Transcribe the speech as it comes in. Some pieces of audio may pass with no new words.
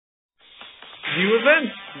New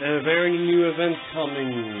events! A very new event coming.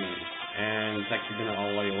 And it's actually been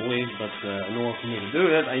already a week, but in order for me to do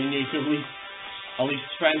that, I need to at least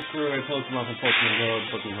transfer a Pokemon from Pokemon Go to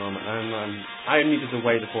Pokemon Home. And I needed to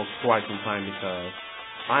wait for quite some time because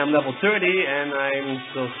I'm level 30 and I'm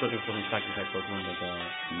still searching for some second type Pokemon,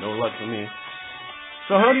 but no luck for me.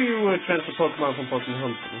 So how do you transfer Pokemon from Pokemon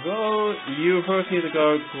Home to Go? You first need to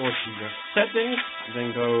go towards your settings,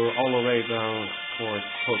 then go all the way down towards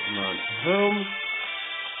Pokemon Home.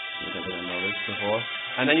 I didn't know this before.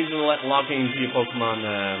 And then you can log into your Pokemon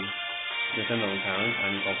Nintendo account,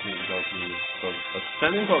 and you also need to go to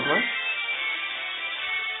Ascending Pokemon.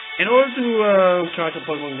 In order to charge a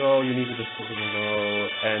Pokemon Go, you need to just Pokemon Go,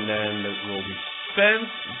 and then it will be spent.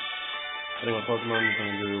 Depending on what Pokemon you're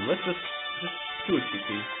going to do, let's just do a TP.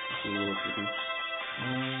 Let's do a little TP.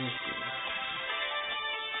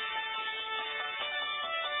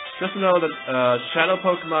 Just to know that Shadow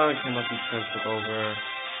Pokemon cannot be transferred over,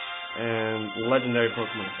 and Legendary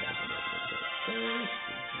Pokemon cannot be transferred over.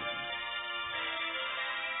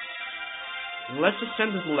 Let's just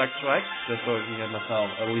send this Electrike, just so I can get myself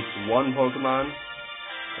at least one Pokemon.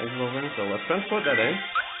 So let's transport that in.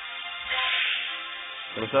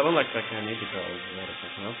 But it's not Electrike handy because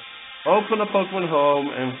open a Pokemon Home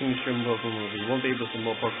and finish your Pokemon movie. You won't be able to send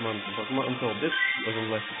more Pokemon from Pokemon until this doesn't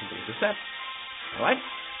let you complete the step. Alright?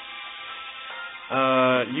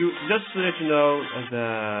 You just to let you know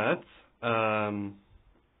that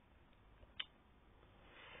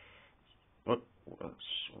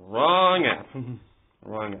wrong app.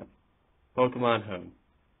 Wrong app. Pokemon Home.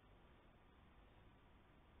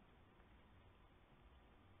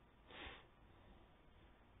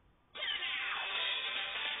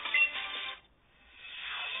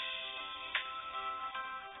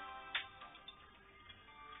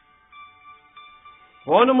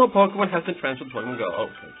 One or more Pokemon has been transferred to Pokemon Go. Oh,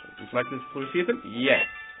 okay. Would you like this to receive it? Yes.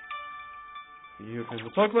 You can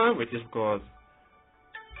transfer Pokemon, which is of course.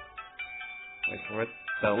 Wait for it.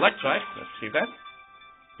 The Electrike. Let's see that.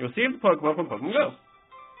 You receive the Pokemon from Pokemon Go.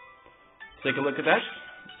 Take a look at that.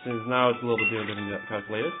 Since now it's a little bit different than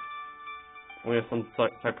calculated. We have some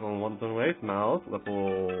cycle on one wave. Mouse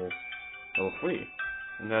level 3.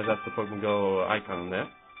 And that's the Pokemon Go icon there.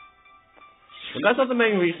 But that's not the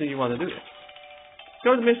main reason you want to do this.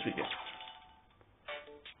 Go to the mystery gift.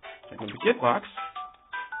 Check out the gift box.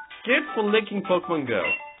 Gift for linking Pokemon Go.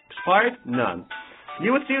 Expired? None.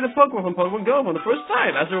 You receive the Pokemon from Pokemon Go for the first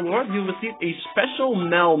time. As a reward, you receive a special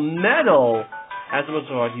Melmetal. As a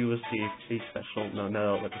result, you receive a special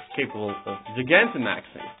Melmetal that is capable of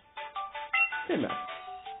Gigantamaxing. Hey, Max.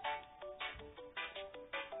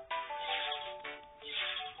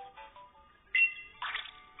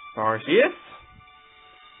 Arceus.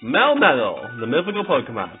 Melmetal, the mythical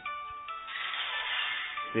Pokemon.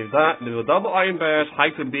 With a double Iron Burst,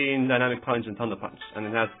 Haiku Beam, Dynamic Punch, and Thunder Punch. And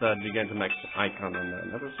it has the Gigantamax icon on there.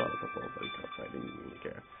 Never saw it before, but I didn't really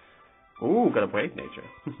care. Ooh, got a Brave Nature.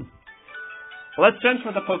 Well, let's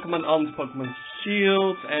transfer the Pokemon onto Pokemon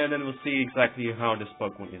Shield, and then we'll see exactly how this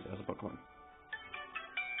Pokemon is as a Pokemon.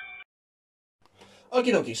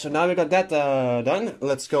 Okie dokie, so now we got that done.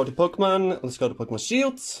 Let's go to Pokemon. Let's go to Pokemon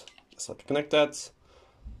Shield. Let's have to connect that.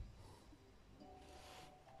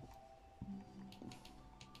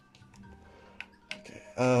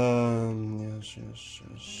 Yes.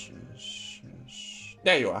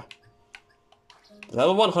 There you are.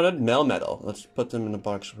 Level 100 Melmetal. Let's put them in a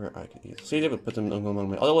box where I can see them. We'll put them among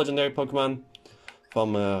my other legendary Pokemon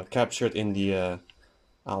from captured in the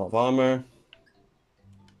Isle of Armor.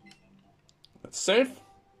 Let's save.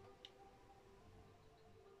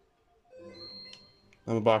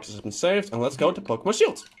 And the box has been saved, and let's go to Pokemon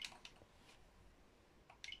Shield.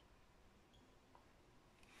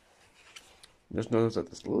 Just notice that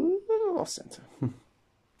this little off center.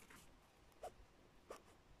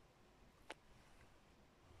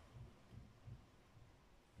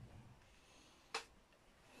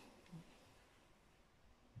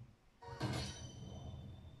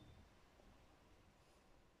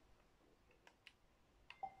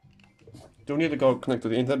 Don't need to go connect to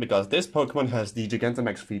the internet because this Pokemon has the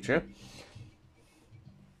Gigantamax feature.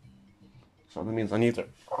 So that means I need to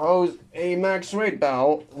close a max rate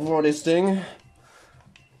bell for this thing.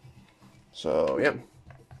 So, yeah.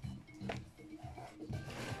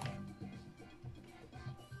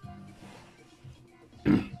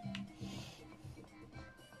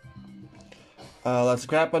 Let's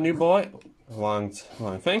grab a new boy. Wrong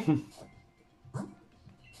thing.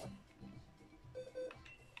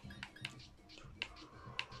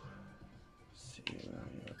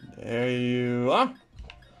 There you are.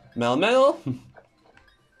 Melmetal.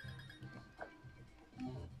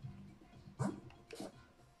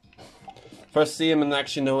 First see him in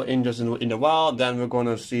action in the wild, then we're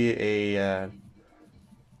gonna see a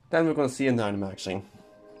Dynamaxing.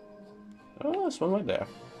 Oh, there's one right there.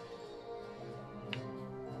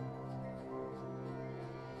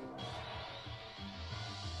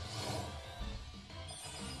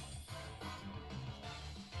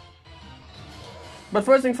 But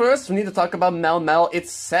first thing first, we need to talk about Melmetal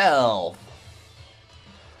itself.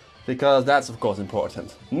 Because that's of course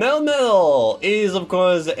important. Melmetal is of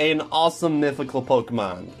course an awesome mythical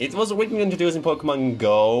Pokemon. It was originally introduced in Pokemon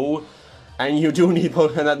Go, and you do need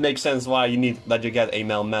Pokemon, and that makes sense why you get a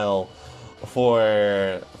Melmetal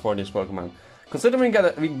for this Pokemon. Considering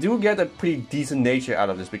we do get a pretty decent nature out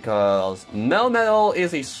of this, because Melmetal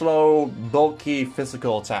is a slow, bulky,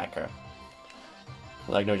 physical attacker.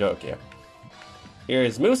 Like no joke here.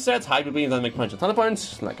 Here's moveset, Hyper Beam, Dynamic Punch, and Thunder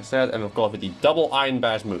Punch, like I said, and of course with the double Iron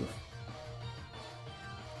Bash move.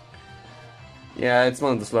 Yeah, it's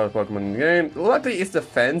one of the slowest Pokemon in the game. Luckily, its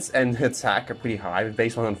defense and attack are pretty high, with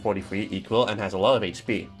base 143 equal, and has a lot of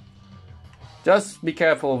HP. Just be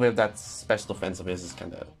careful with that special defense of his, is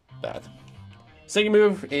kinda bad. Second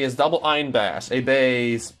move is double Iron Bash, a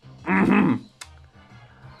base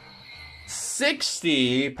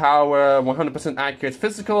 60 power, 100% accurate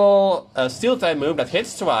physical steel type move that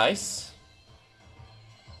hits twice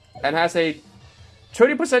and has a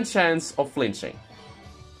 30% chance of flinching.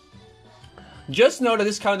 Just know that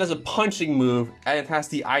this counts as a punching move, and it has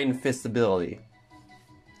the Iron Fist ability.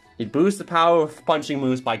 It boosts the power of punching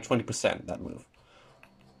moves by 20%, that move.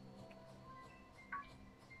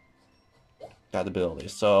 That ability.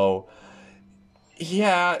 So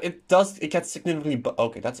yeah, it gets significantly,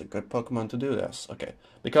 okay, that's a good Pokemon to do this. Okay,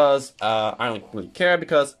 because I don't really care,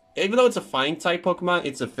 because even though it's a fighting type Pokemon,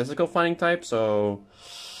 it's a physical fighting type, so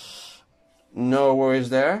no worries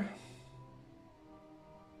there.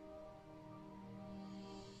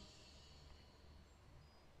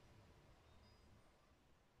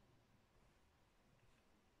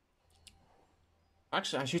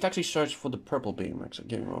 Actually, I should actually search for the purple beam. Actually,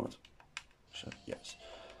 give me a moment. Yes.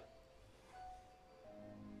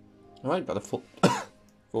 Alright, got a full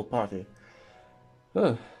full party.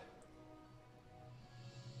 Huh.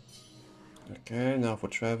 Okay, now for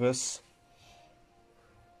Travis.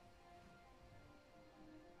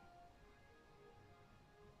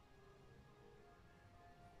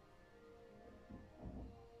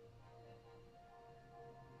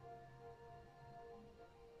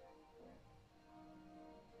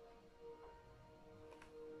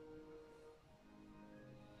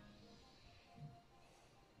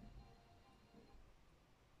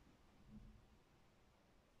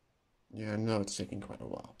 Yeah, I know it's taking quite a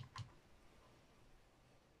while.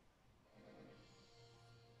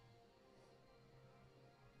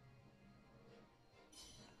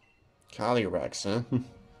 Calyrex, huh?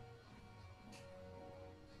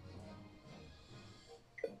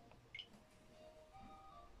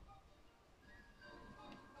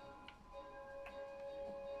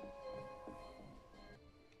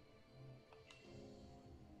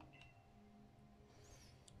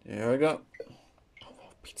 There we go. Oh,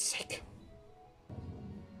 for Pete's sake.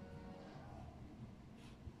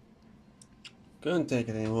 Couldn't take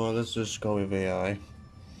it anymore, let's just go with AI.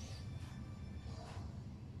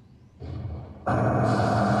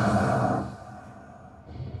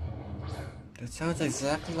 That sounds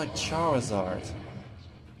exactly like Charizard.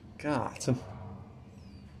 God.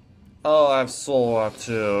 Oh, I have Soul Warp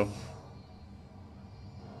too.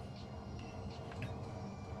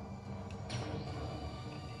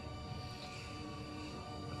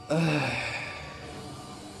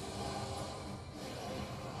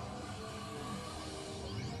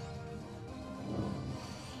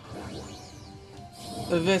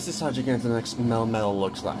 This is how Gigantamax Melmetal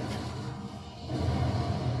looks like.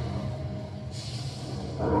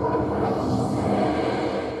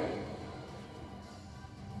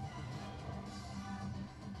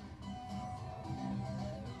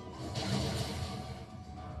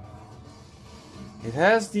 It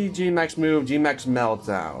has the G-Max move, G-Max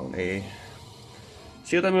Meltdown, a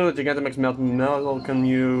shield type move that Gigantamax Melmetal can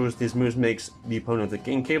use. This move makes the opponent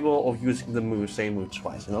incapable of using the same move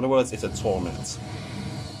twice. In other words, it's a torment.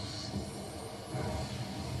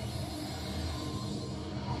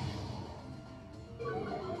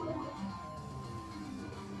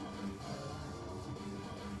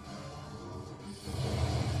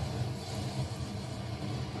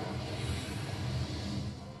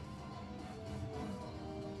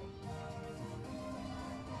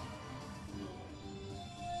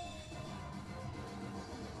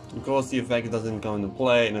 Of course, the effect doesn't come into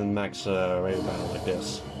play in a max raid battle like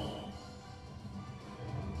this.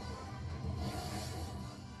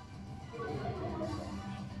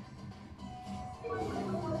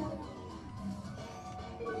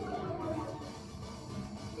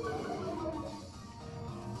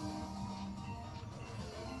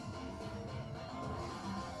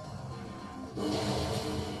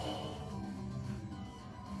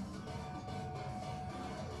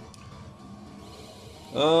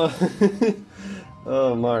 Oh,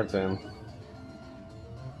 oh, Martin.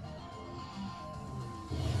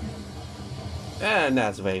 And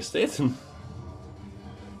that's wasted.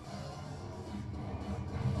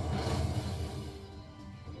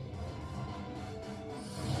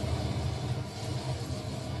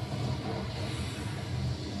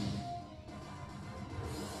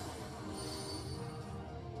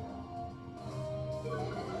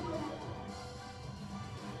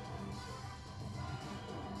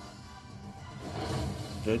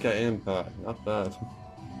 Giga impact, not bad.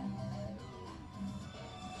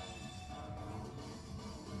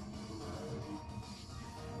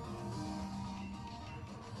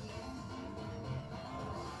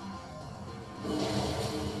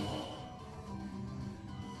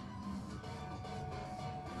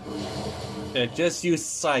 Yeah, just use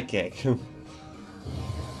Psychic.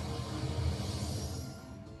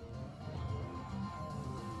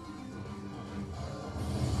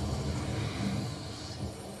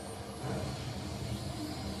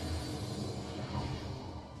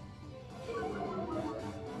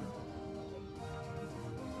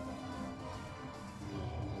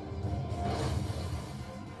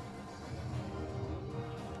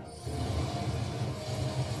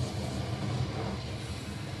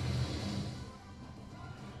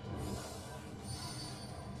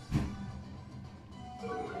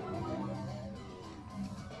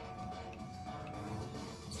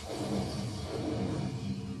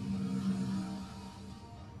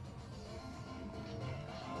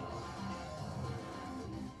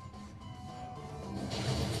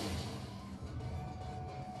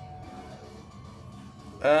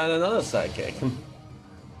 And another Psychic.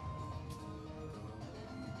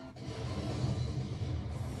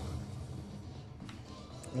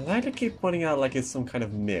 I like to keep pointing out like it's some kind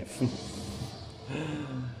of myth.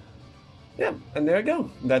 Yeah, and there you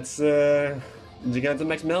go. That's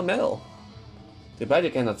Gigantamax Melmetal. Too bad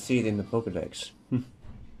you cannot see it in the Pokédex.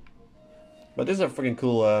 But this is a freaking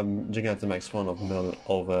cool Gigantamax Form of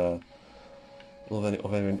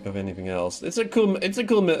anything else. It's a cool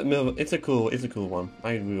one.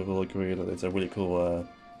 I will agree that it's a really cool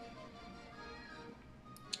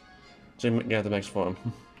Gigantamax Form.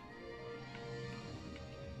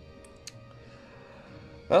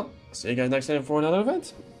 Well, see you guys next time for another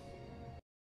event.